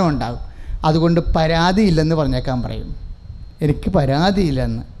തീരുമാനമുണ്ടാകും. അതുകൊണ്ട് പരാതിയില്ലെന്ന് പറഞ്ഞേക്കാൻ പറയും. എനിക്ക്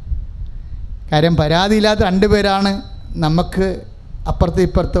പരാതിയില്ലെന്ന്. കാര്യം പരാതിയില്ലാത്ത 2 പേരാണ് നമുക്ക് അപ്പുറത്തും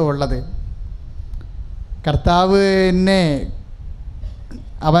ഇപ്പുറത്തും ഉള്ളത്. കർത്താവിനെ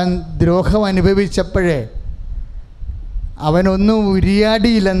അവൻ ദ്രോഹം അനുഭവിച്ചപ്പോഴേ അവനൊന്നും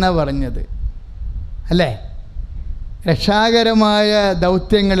ഉരിയാടിയില്ലെന്നാണ് പറഞ്ഞത്, അല്ലേ? രക്ഷാകരമായ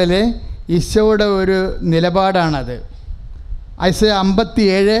ദൗത്യങ്ങളിൽ ഈശോയുടെ ഒരു നിലപാടാണത്. ഐസയ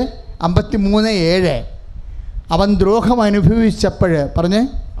 53:7 അവൻ ദ്രോഹം അനുഭവിച്ചപ്പോൾ പറഞ്ഞ്,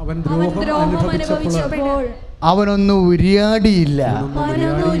 അവനൊന്നും ഉരിയാടിയില്ല.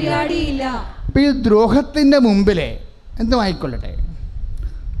 അപ്പം ഈ ദ്രോഹത്തിൻ്റെ മുമ്പിൽ എന്തുമായിക്കൊള്ളട്ടെ,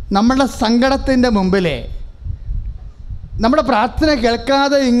 നമ്മുടെ സങ്കടത്തിൻ്റെ മുമ്പിൽ, നമ്മുടെ പ്രാർത്ഥന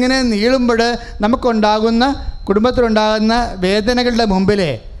കേൾക്കാതെ ഇങ്ങനെ നീളുമ്പോൾ നമുക്കുണ്ടാകുന്ന, കുടുംബത്തിലുണ്ടാകുന്ന വേദനകളുടെ മുമ്പിൽ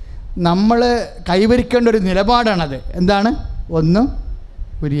നമ്മൾ കൈവരിക്കേണ്ട ഒരു നിലപാടാണത്. എന്താണ്? ഒന്നും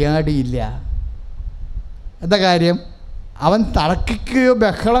ഉരിയാടിയില്ല. എന്താ കാര്യം? അവൻ തർക്കിക്കുകയോ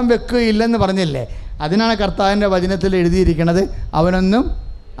ബഹളം വെക്കുകയോ ഇല്ലെന്ന് പറഞ്ഞില്ലേ? അതിനാണ് കർത്താവിൻ്റെ വചനത്തിൽ എഴുതിയിരിക്കുന്നത്. അവനൊന്നും,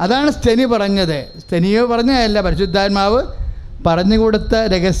 അതാണ് സ്റ്റെനി പറഞ്ഞത്. സ്റ്റെനിയോ പറഞ്ഞതല്ല, പരിശുദ്ധാത്മാവ് പറഞ്ഞു കൊടുത്ത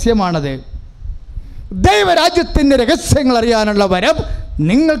രഹസ്യമാണത്. ദൈവരാജ്യത്തിൻ്റെ രഹസ്യങ്ങൾ അറിയാനുള്ള വരം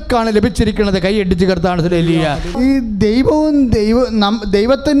നിങ്ങൾക്കാണ് ലഭിച്ചിരിക്കുന്നത്. കൈയടിച്ച് കർത്താവ്. ഈ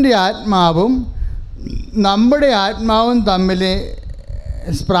ദൈവത്തിൻ്റെ ആത്മാവും നമ്മുടെ ആത്മാവും തമ്മിൽ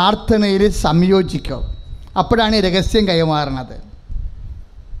പ്രാർത്ഥനയിൽ സംയോജിക്കും. അപ്പോഴാണ് ഈ രഹസ്യം കൈമാറുന്നത്.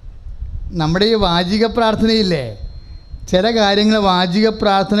 നമ്മുടെ ഈ വാചിക പ്രാർത്ഥനയില്ലേ, ചില കാര്യങ്ങൾ വാചിക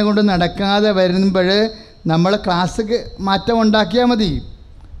പ്രാർത്ഥന കൊണ്ട് നടക്കാതെ വരുമ്പോൾ നമ്മൾ ക്ലാസ്സിക്ക് മാറ്റം ഉണ്ടാക്കിയാൽ മതി.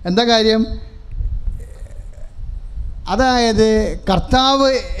 എന്താ കാര്യം? അതായത് കർത്താവ്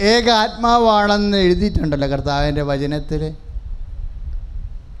ഏക ആത്മാവാണെന്ന് എഴുതിയിട്ടുണ്ടല്ലോ കർത്താവിൻ്റെ വചനത്തിൽ.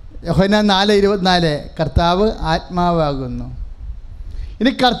 യോഹന്നാൻ 4:24 കർത്താവ് ആത്മാവാകുന്നു.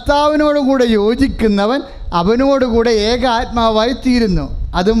 ഇനി കർത്താവിനോടുകൂടെ യോജിക്കുന്നവൻ അവനോടുകൂടെ ഏക ആത്മാവായി തീരുന്നു.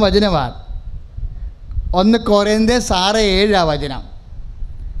 അതും വചനമാണ്. 1 കൊരിന്ത്യർ 6:7 വചനം.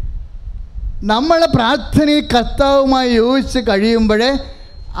 നമ്മളെ പ്രാർത്ഥനയിൽ കർത്താവുമായി യോജിച്ച് കഴിയുമ്പോഴേ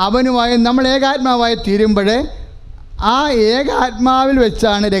അവനുമായി നമ്മൾ ഏകാത്മാവായി തീരുമ്പോഴേ ആ ഏകാത്മാവിൽ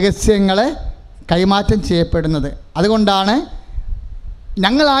വെച്ചാണ് രഹസ്യങ്ങളെ കൈമാറ്റം ചെയ്യപ്പെടുന്നത്. അതുകൊണ്ടാണ്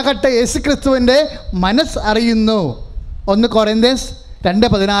ഞങ്ങളാകട്ടെ യേശുക്രിസ്തുവിൻ്റെ മനസ്സ് അറിയുന്നു. 1 കൊരിന്ത്യർ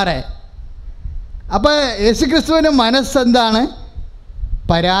 2:16. അപ്പോൾ യേശുക്രിസ്തുവിൻ്റെ മനസ്സെന്താണ്?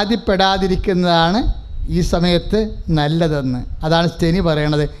 പരാതിപ്പെടാതിരിക്കുന്നതാണ് ഈ സമയത്ത് നല്ലതെന്ന്. അതാണ് സ്റ്റെനി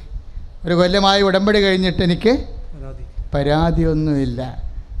പറയണത്. ഒരു കൊല്ലമായി ഉടമ്പടി കഴിഞ്ഞിട്ട് എനിക്ക് പരാതിയൊന്നുമില്ല.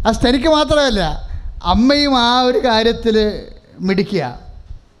 ആ സ്റ്റെനിക്ക് മാത്രമല്ല, അമ്മയും ആ ഒരു കാര്യത്തിൽ മിടിക്കുക.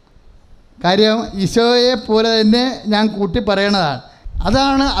 കാര്യം ഈശോയെ പോലെ തന്നെ ഞാൻ കൂട്ടി പറയണതാണ്.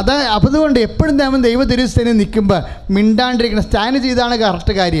 അതുകൊണ്ട് എപ്പോഴും നമ്മൾ ദൈവ തിരുസ്ഥേനിൽ നിൽക്കുമ്പോൾ മിണ്ടാണ്ടിരിക്കണം. സ്റ്റാൻഡ് ചെയ്താണ്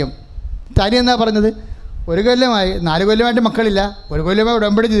കറക്റ്റ് കാര്യം. സ്റ്റാനി എന്നാ പറഞ്ഞത്? 1 കൊല്ലമായി, 4 കൊല്ലമായിട്ട് മക്കളില്ല, 1 കൊല്ലമായി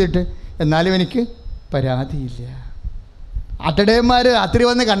ഉടമ്പടി ചെയ്തിട്ട്, എന്നാലും എനിക്ക് പരാതിയില്ല. ആട്ടിടയന്മാർ രാത്രി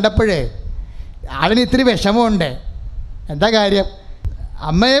വന്ന് കണ്ടപ്പോഴേ ആളിന് ഇത്തിരി വിഷമമുണ്ട്. എന്താ കാര്യം?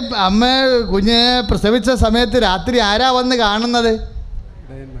 അമ്മ കുഞ്ഞിനെ പ്രസവിച്ച സമയത്ത് രാത്രി ആരാ വന്ന് കാണുന്നത്?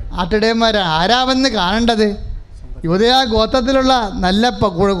 ആട്ടിടയന്മാരാ. ആരാ വന്ന് കാണേണ്ടത്? യൂദയ ഗോത്രത്തിലുള്ള നല്ല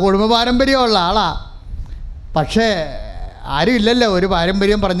കുടുംബ പാരമ്പര്യമുള്ള ആളാ. പക്ഷേ ആരും ഇല്ലല്ലോ ഒരു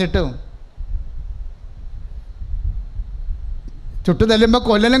പാരമ്പര്യം പറഞ്ഞിട്ടും. ചുട്ടു തല്ലുമ്പോൾ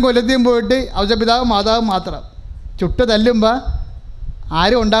കൊല്ലത്തെയും പോയിട്ട് ഔഷപിതാവും മാതാവും മാത്രം. ചുട്ടു തല്ലുമ്പോൾ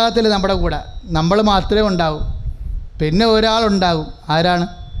ആരും ഉണ്ടാകത്തില്ല നമ്മുടെ കൂടെ, നമ്മൾ മാത്രമേ ഉണ്ടാവൂ. പിന്നെ ഒരാളുണ്ടാകും. ആരാണ്?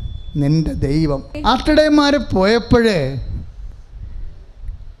 നിൻ്റെ ദൈവം. ആട്ടിടയന്മാർ പോയപ്പോഴേ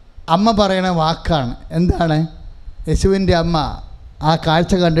അമ്മ പറയണ വാക്കാണ്. എന്താണ്? യേശുവിൻ്റെ അമ്മ ആ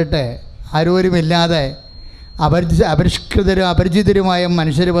കാഴ്ച കണ്ടിട്ട് ആരോരുമില്ലാതെ അപരിഷ്കൃതരും അപരിചിതരുമായ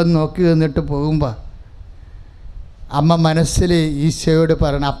മനുഷ്യർ വന്ന് നോക്കി നിന്നിട്ട് പോകുമ്പോൾ അമ്മ മനസ്സിൽ ഈശോയോട്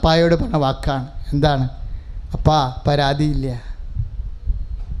പറയണ, അപ്പായോട് പറഞ്ഞ വാക്കാണ്. എന്താണ്? അപ്പാ പരാതിയില്ല,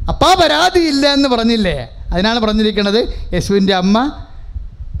 അപ്പാ പരാതിയില്ല എന്ന് പറഞ്ഞില്ലേ? അതിനാണ് പറഞ്ഞിരിക്കുന്നത് യേശുവിൻ്റെ അമ്മ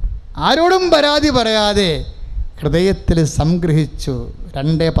ആരോടും പരാതി പറയാതെ ഹൃദയത്തിൽ സംഗ്രഹിച്ചു.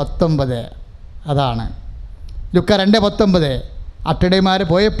 2:19. അതാണ് ലുക്ക 2:19. അട്ടിടയന്മാർ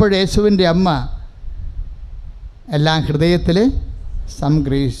പോയപ്പോൾ യേശുവിൻ്റെ അമ്മ എല്ലാം ഹൃദയത്തിൽ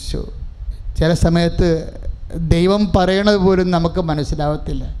സംഗ്രഹിച്ചു. ചില സമയത്ത് ദൈവം പറയണത് പോലും നമുക്ക്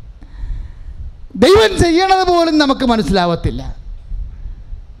മനസ്സിലാവത്തില്ല, ദൈവം ചെയ്യണത് പോലും നമുക്ക് മനസ്സിലാവത്തില്ല.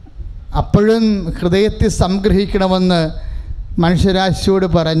 അപ്പോഴും ഹൃദയത്തിൽ സംഗ്രഹിക്കണമെന്ന് മനുഷ്യരാശിയോട്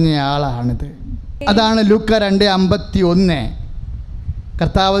പറഞ്ഞ ആളാണിത്. അതാണ് ലൂക്ക 2:51.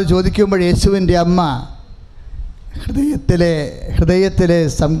 കർത്താവ് ചോദിക്കുമ്പോൾ യേശുവിൻ്റെ അമ്മ ഹൃദയത്തിലെ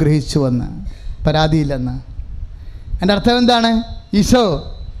സംഗ്രഹിച്ചുവെന്ന്, പരാതിയില്ലെന്ന്. എൻ്റെ അർത്ഥം എന്താണ്? ഈശോ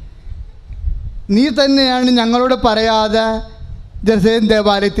നീ തന്നെയാണ് ഞങ്ങളോട് പറയാതെ ജെറുസലേം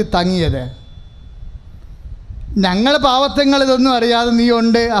ദേവാലയത്തിൽ തങ്ങിയത്. ഞങ്ങൾ പാവത്തങ്ങൾ ഇതൊന്നും അറിയാതെ നീ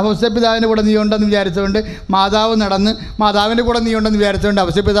ഉണ്ട്, ഔസേപ്പിതാവിൻ്റെ കൂടെ നീ ഉണ്ടെന്ന് വിചാരിച്ചുകൊണ്ട് മാതാവിൻ്റെ കൂടെ നീ ഉണ്ടെന്ന് വിചാരിച്ചുകൊണ്ട്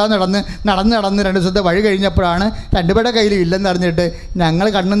ഔസേപ്പിതാവ് നടന്ന് 2 ദിവസത്തെ വഴി കഴിഞ്ഞപ്പോഴാണ് 2 പേരുടെ കയ്യിലും ഇല്ലെന്ന് അറിഞ്ഞിട്ട് ഞങ്ങൾ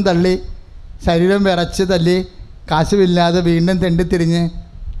കണ്ണും തള്ളി ശരീരം വിറച്ച് തല്ലി കാശുമില്ലാതെ വീണ്ടും തെണ്ടിത്തിരിഞ്ഞ്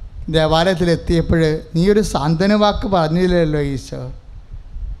ദേവാലയത്തിലെത്തിയപ്പോൾ നീ ഒരു സാന്ത്വന വാക്ക് പറഞ്ഞില്ലല്ലോ ഈശോ.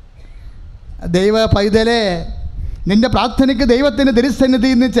 ദൈവ പൈതലേ, നിൻ്റെ പ്രാർത്ഥനയ്ക്ക് ദൈവത്തിൻ്റെ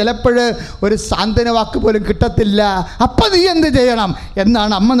തിരുസന്നിധിയിൽ നിന്ന് ചിലപ്പോൾ ഒരു സാന്ത്വന വാക്ക് പോലും കിട്ടത്തില്ല. അപ്പം നീ എന്ത് ചെയ്യണം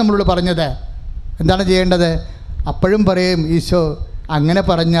എന്നാണ് അമ്മ നമ്മളോട് പറഞ്ഞത്. എന്താണ് ചെയ്യേണ്ടത്? അപ്പോഴും പറയും ഈശോ അങ്ങനെ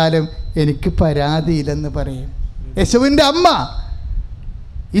പറഞ്ഞാലും എനിക്ക് പരാതിയില്ലെന്ന് പറയും. യേശുവിൻ്റെ അമ്മ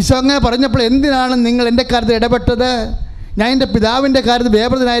ഈശോ അങ്ങനെ പറഞ്ഞപ്പോൾ എന്തിനാണ് നിങ്ങൾ എൻ്റെ കാര്യത്തിൽ ഇടപെട്ടത്? ഞാൻ എൻ്റെ പിതാവിൻ്റെ കാര്യത്തിൽ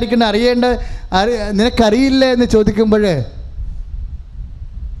വ്യാപൃതനായിരിക്കേണ്ട നിനക്കറിയില്ല എന്ന് ചോദിക്കുമ്പോൾ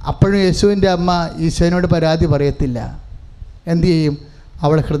അപ്പോഴും യേശുവിൻ്റെ അമ്മ ഈശോനോട് പരാതി പറയത്തില്ല. എന്തു ചെയ്യും?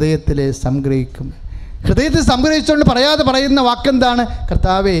 അവൾ ഹൃദയത്തിൽ സംഗ്രഹിക്കും. ഹൃദയത്തിൽ സംഗ്രഹിച്ചുകൊണ്ട് പറയാതെ പറയുന്ന വാക്കെന്താണ്?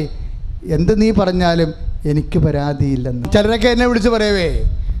 കർത്താവേ, എന്ത് നീ പറഞ്ഞാലും എനിക്ക് പരാതിയില്ലെന്ന്. ചിലരൊക്കെ എന്നെ വിളിച്ച് പറയവേ,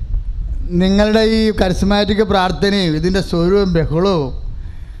 നിങ്ങളുടെ ഈ കരിസ്മാറ്റിക് പ്രാർത്ഥനയും ഇതിൻ്റെ സ്വരവും ബഹളവും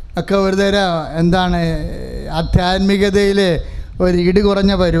ഒക്കെ ഒരു തരം എന്താണ് ആധ്യാത്മികതയിൽ ഒരു ഇടി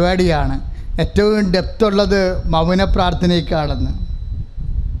കുറഞ്ഞ പരിപാടിയാണ്. ഏറ്റവും ഡെപ്തുള്ളത് മൗന പ്രാർത്ഥനയ്ക്കാണെന്ന്.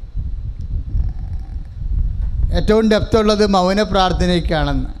 ഏറ്റവും ഡെപ്തുള്ളത് മൗന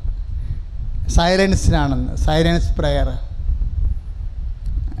പ്രാർത്ഥനയ്ക്കാണെന്ന്, സൈലൻസിനാണെന്ന്, സൈലൻസ് പ്രെയർ.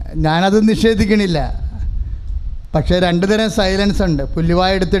 ഞാനത് നിഷേധിക്കണില്ല. പക്ഷേ 2 തരം സൈലൻസ് ഉണ്ട്.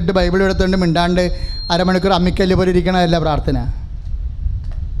 പുല്ലുവായ എടുത്തിട്ട് ബൈബിൾ എടുത്തുകൊണ്ട് മിണ്ടാണ്ട് അരമണിക്കൂർ അമ്മിക്കല്ല് പോലെ ഇരിക്കണമല്ല പ്രാർത്ഥന.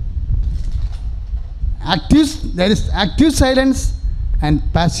 Active silence and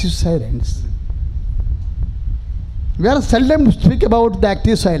passive silence. We are seldom speak about the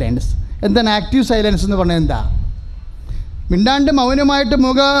active silence. എന്താണ് ആക്റ്റീവ് സൈലൻസ് എന്ന് പറഞ്ഞാൽ എന്താ? മിണ്ടാണ്ട് മൗനമായിട്ട്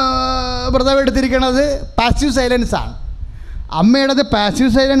വ്രതം എടുത്തിരിക്കുന്നത് പാസീവ് സൈലൻസാണ്. അമ്മയുടേത്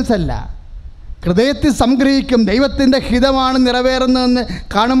പാസീവ് സൈലൻസ് അല്ല, ഹൃദയത്തിൽ സംഗ്രഹിക്കും. ദൈവത്തിൻ്റെ ഹിതമാണ് നിറവേറുന്നതെന്ന്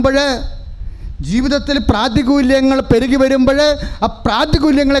കാണുമ്പോൾ, ജീവിതത്തിൽ പ്രാതികൂല്യങ്ങൾ പെരുകി വരുമ്പോൾ ആ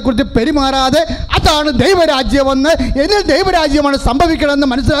പ്രാതികൂല്യങ്ങളെക്കുറിച്ച് പെരുമാറാതെ അതാണ് ദൈവരാജ്യമെന്ന്, എന്നിൽ ദൈവരാജ്യമാണ് സംഭവിക്കണമെന്ന്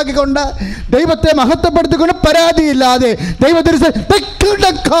മനസ്സിലാക്കിക്കൊണ്ട് ദൈവത്തെ മഹത്വപ്പെടുത്തിക്കൊണ്ട് പരാതിയില്ലാതെ ദൈവത്തിന്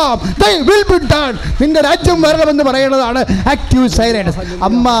നിന്റെ രാജ്യം വരണമെന്ന് പറയുന്നതാണ് ആക്റ്റീവ് സൈലൻസ്.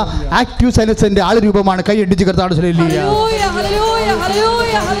 അമ്മ ആക്റ്റീവ് സൈലൻസിന്റെ ആള് രൂപമാണ്. കൈ ഇടിച്ച് കർത്താവ് ഹല്ലേലൂയ.